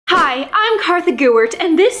Hi, I'm Kartha Gewart,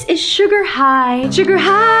 and this is Sugar High. Sugar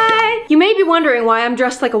High! You may be wondering why I'm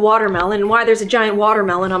dressed like a watermelon and why there's a giant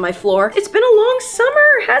watermelon on my floor. It's been a long summer,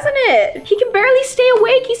 hasn't it? He can barely stay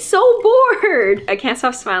awake, he's so bored. I can't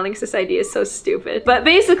stop smiling because this idea is so stupid. But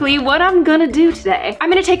basically, what I'm gonna do today, I'm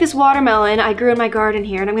gonna take this watermelon I grew in my garden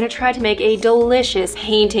here, and I'm gonna try to make a delicious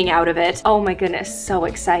painting out of it. Oh my goodness, so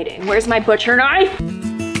exciting. Where's my butcher knife?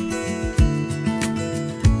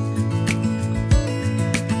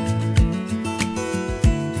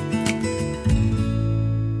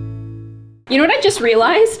 You know what I just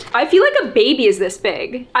realized? I feel like a baby is this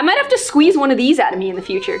big. I might have to squeeze one of these out of me in the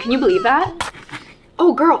future. Can you believe that?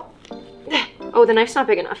 Oh, girl. Oh, the knife's not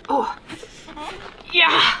big enough. Oh.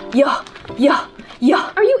 Yeah.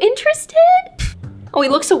 Are you interested? Oh, he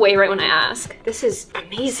looks away right when I ask. This is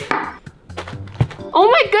amazing. Oh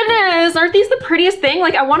my goodness, aren't these the prettiest thing?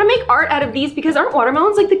 Like, I wanna make art out of these because aren't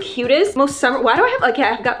watermelons like the cutest, most summer? Why do I have, like,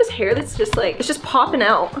 I've got this hair that's just like, it's just popping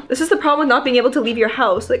out. This is the problem with not being able to leave your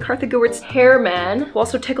house. Like Kartha Gewart's hair man, who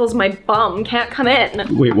also tickles my bum, can't come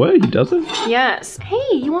in. Wait, what? He doesn't? Yes.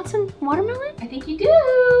 Hey, you want some watermelon? I think you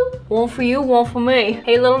do. One for you, one for me.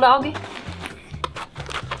 Hey, little doggy.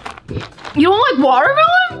 You don't like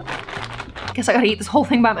watermelon? Guess I gotta eat this whole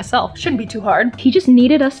thing by myself. Shouldn't be too hard. He just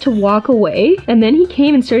needed us to walk away, and then he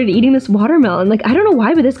came and started eating this watermelon. Like, I don't know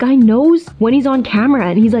why, but this guy knows when he's on camera,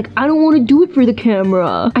 and he's like, I don't want to do it for the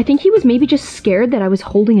camera. I think he was maybe just scared that I was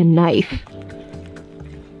holding a knife.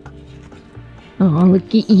 Oh, look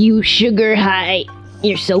at you, Sugar High.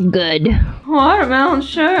 You're so good. Watermelon,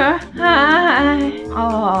 sure. Hi.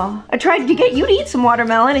 Oh, I tried to get you to eat some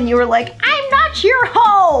watermelon and you were like, I'm not your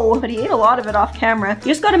hoe. But he ate a lot of it off camera. You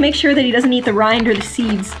just gotta make sure that he doesn't eat the rind or the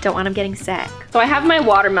seeds. Don't want him getting sick. So I have my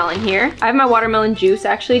watermelon here. I have my watermelon juice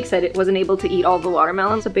actually because I wasn't able to eat all the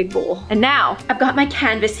watermelon. It's a big bowl. And now I've got my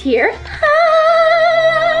canvas here.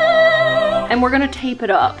 And we're gonna tape it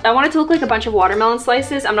up. I want it to look like a bunch of watermelon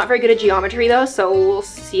slices. I'm not very good at geometry though, so we'll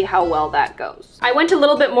see how well that goes. I went a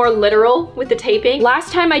little bit more literal with the taping.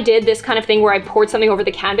 Last time I did this kind of thing where I poured something over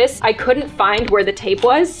the canvas, I couldn't find where the tape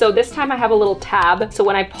was, so this time I have a little tab, so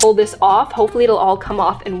when I pull this off, hopefully it'll all come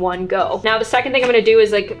off in one go. Now the second thing I'm gonna do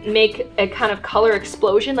is like make a kind of color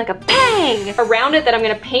explosion, like a bang around it that I'm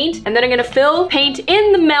gonna paint, and then I'm gonna paint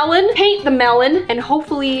in the melon, paint the melon, and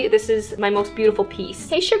hopefully this is my most beautiful piece.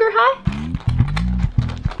 Hey, Sugar High?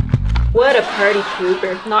 What a party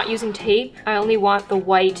pooper. Not using tape, I only want the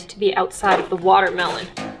white to be outside of the watermelon.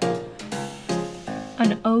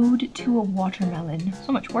 An ode to a watermelon.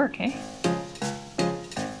 So much work, eh?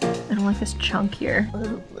 I don't like this chunk here.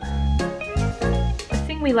 Ugh. The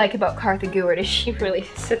thing we like about Kartha Gewart is she really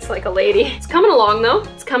sits like a lady. It's coming along though.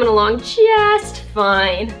 It's coming along just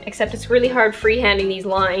fine. Except it's really hard freehanding these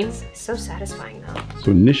lines. It's so satisfying though. So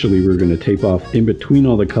initially we were gonna tape off in between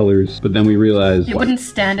all the colors, but then we realized it wouldn't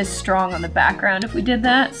stand as strong on the background if we did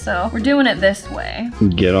that, so we're doing it this way.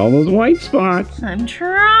 Get all those white spots. I'm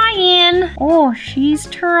trying. Oh, she's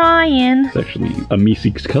trying. It's actually a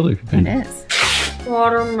Meeseeks color. It is.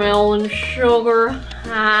 Watermelon sugar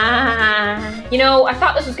high. You know, I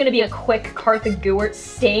thought this was gonna be a quick Kartha Gewart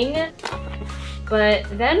sting, but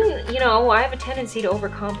then, you know, I have a tendency to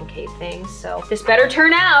overcomplicate things, so this better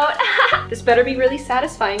turn out. This better be really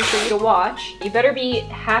satisfying for you to watch. You better be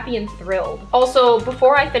happy and thrilled. Also,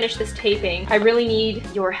 before I finish this taping, I really need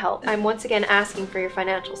your help. I'm once again asking for your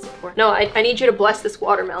financial support. No, I need you to bless this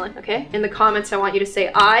watermelon, okay? In the comments, I want you to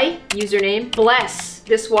say, username, bless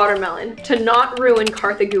this watermelon to not ruin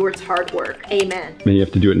Kartha Gewart's hard work. Amen. And you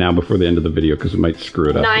have to do it now before the end of the video because it might screw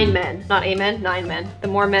it up. 9 men, not amen, 9 men. The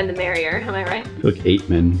more men, the merrier, am I right? I feel like 8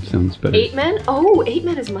 men sounds better. 8 men? Oh, 8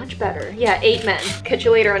 men is much better. Yeah, 8 men. Catch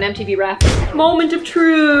you later on MTV Raps. Moment of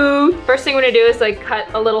truth. First thing we're gonna do is like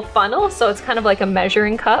cut a little funnel, so it's kind of like a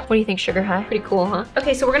measuring cup. What do you think, Sugar High? Pretty cool, huh?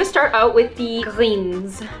 Okay, so we're gonna start out with the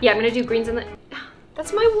greens. Yeah, I'm gonna do greens in the...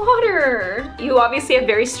 That's my water. You obviously have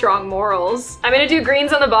very strong morals. I'm gonna do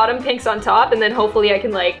greens on the bottom, pinks on top, and then hopefully I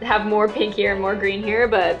can like have more pink here and more green here,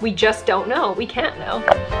 but we just don't know. We can't know.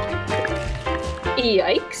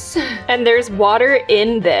 Yikes. And there's water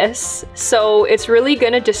in this, so it's really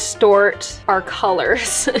gonna distort our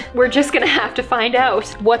colors. We're just gonna have to find out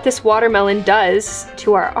what this watermelon does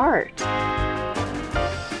to our art.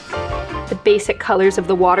 The basic colors of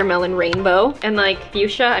the watermelon rainbow. And like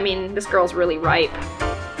fuchsia, I mean, this girl's really ripe.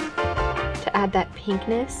 To add that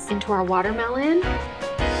pinkness into our watermelon.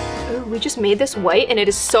 Ooh, we just made this white and it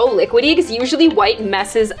is so liquidy because usually white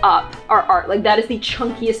messes up our art. Like that is the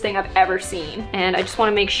chunkiest thing I've ever seen. And I just want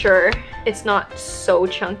to make sure it's not so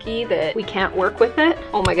chunky that we can't work with it.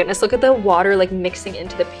 Oh my goodness, look at the water like mixing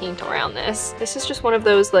into the paint around this. This is just one of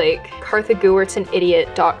those like Kartha Gewart's an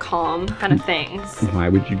idiot.com kind of things. Why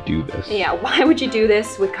would you do this? Yeah, why would you do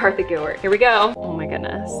this with Kartha Gewart? Here we go. Oh my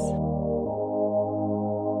goodness.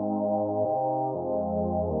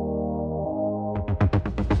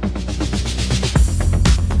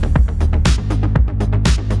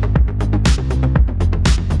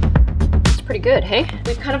 Pretty good, hey?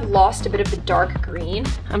 We've kind of lost a bit of the dark green.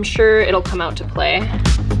 I'm sure it'll come out to play.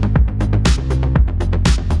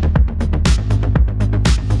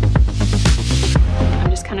 I'm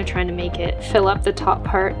just kind of trying to make it fill up the top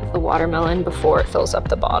part of the watermelon before it fills up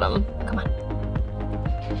the bottom. Come on.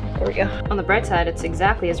 There we go. On the bright side, it's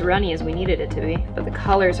exactly as runny as we needed it to be, but the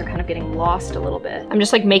colors are kind of getting lost a little bit. I'm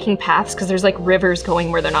just like making paths because there's like rivers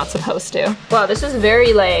going where they're not supposed to. Wow, this is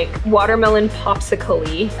very like watermelon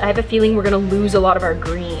popsicle-y. I have a feeling we're gonna lose a lot of our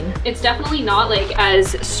green. It's definitely not like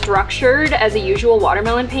as structured as a usual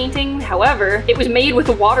watermelon painting. However, it was made with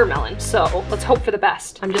a watermelon, so let's hope for the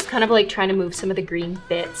best. I'm just kind of like trying to move some of the green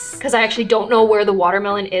bits because I actually don't know where the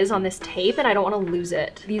watermelon is on this tape and I don't want to lose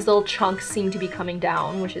it. These little chunks seem to be coming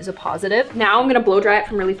down, which is a positive. Now I'm gonna blow dry it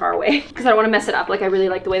from really far away because I don't want to mess it up. Like I really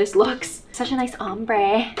like the way this looks. Such a nice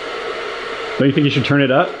ombre. Don't you think you should turn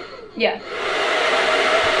it up? Yeah.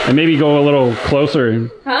 And maybe go a little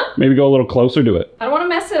closer. Huh? Maybe go a little closer to it. I don't want to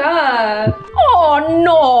mess it up. Oh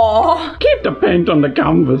no! Keep the paint on the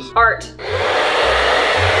canvas. Art.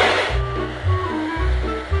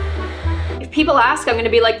 People ask, I'm gonna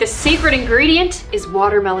be like, the secret ingredient is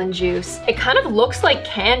watermelon juice. It kind of looks like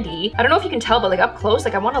candy. I don't know if you can tell, but like up close,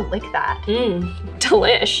 like I wanna lick that.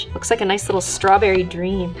 Delish. Looks like a nice little strawberry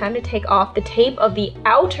dream. Time to take off the tape of the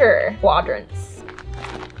outer quadrants.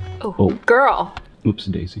 Oh, girl. Oops,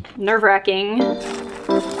 Daisy. Nerve-wracking.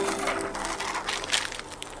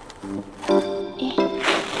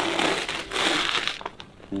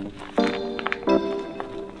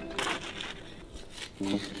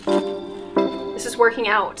 This is working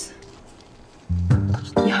out.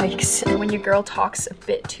 Yikes, when your girl talks a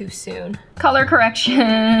bit too soon. Color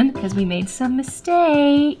correction, because we made some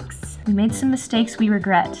mistakes. We made some mistakes we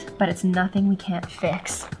regret, but it's nothing we can't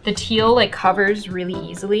fix. The teal like covers really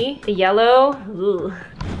easily. The yellow, ooh.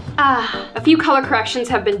 A few color corrections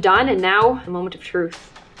have been done and now the moment of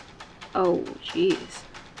truth. Oh, jeez.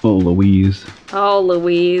 Oh, Louise. Oh,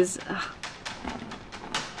 Louise. Ugh.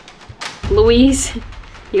 Louise,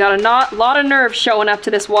 you got a lot of nerve showing up to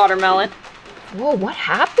this watermelon. Whoa, what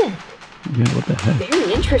happened? Yeah, what the heck?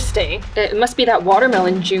 Very interesting. It must be that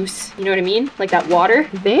watermelon juice. You know what I mean? Like that water.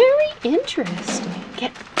 Very interesting.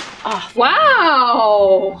 Get off.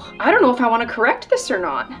 Wow. I don't know if I want to correct this or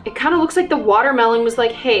not. It kind of looks like the watermelon was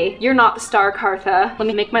like, hey, you're not the star, Kartha. Let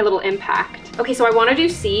me make my little impact. Okay, so I want to do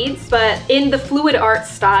seeds, but in the fluid art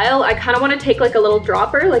style, I kind of want to take like a little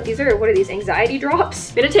dropper. Like these are, what are these, anxiety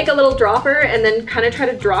drops? I'm gonna take a little dropper and then kind of try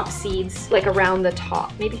to drop seeds like around the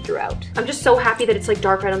top, maybe throughout. I'm just so happy that it's like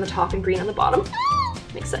dark red on the top and green on the bottom.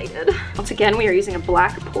 I'm excited. Once again, we are using a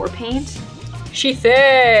black pour paint. She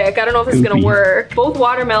thick. I don't know if this is gonna work. Both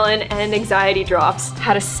watermelon and anxiety drops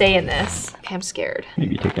had a say in this. Okay, I'm scared.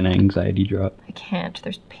 Maybe take an anxiety drop. I can't,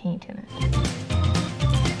 there's paint in it.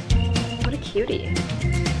 What a cutie.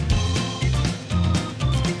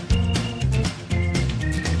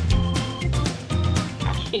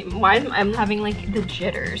 Why am I having like the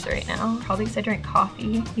jitters right now? Probably because I drank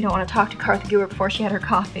coffee. You don't want to talk to Kartha Gewart before she had her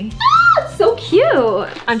coffee. Ah, it's so cute.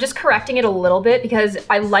 I'm just correcting it a little bit because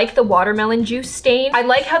I like the watermelon juice stain. I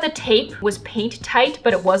like how the tape was paint tight,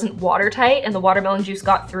 but it wasn't watertight and the watermelon juice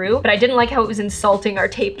got through. But I didn't like how it was insulting our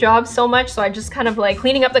tape job so much. So I just kind of like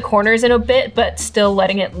cleaning up the corners in a bit, but still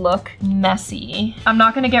letting it look messy. I'm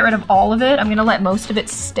not gonna get rid of all of it. I'm gonna let most of it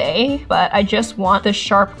stay, but I just want the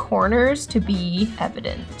sharp corners to be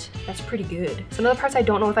evident. That's pretty good. Some of the parts I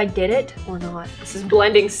don't know if I did it or not. This is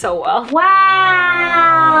blending so well. Wow!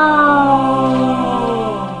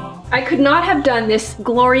 I could not have done this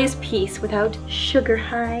glorious piece without Sugar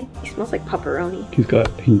High. He smells like pepperoni. He's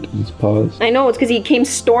got paint in his paws. I know, it's because he came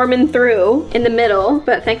storming through in the middle,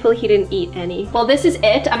 but thankfully he didn't eat any. Well, this is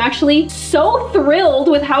it. I'm actually so thrilled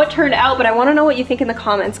with how it turned out, but I want to know what you think in the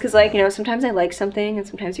comments, because like, you know, sometimes I like something and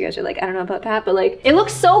sometimes you guys are like, I don't know about that, but like, it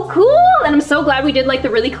looks so cool! And I'm so glad we did like the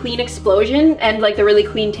really clean explosion and like the really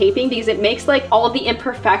clean taping, because it makes like all of the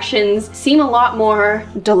imperfections seem a lot more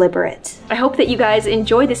deliberate. I hope that you guys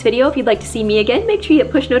enjoyed this video. If you'd like to see me again, make sure you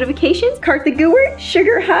hit push notifications. Kartha Gewart,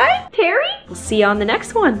 Sugar High, Terry. We'll see you on the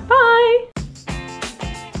next one. Bye!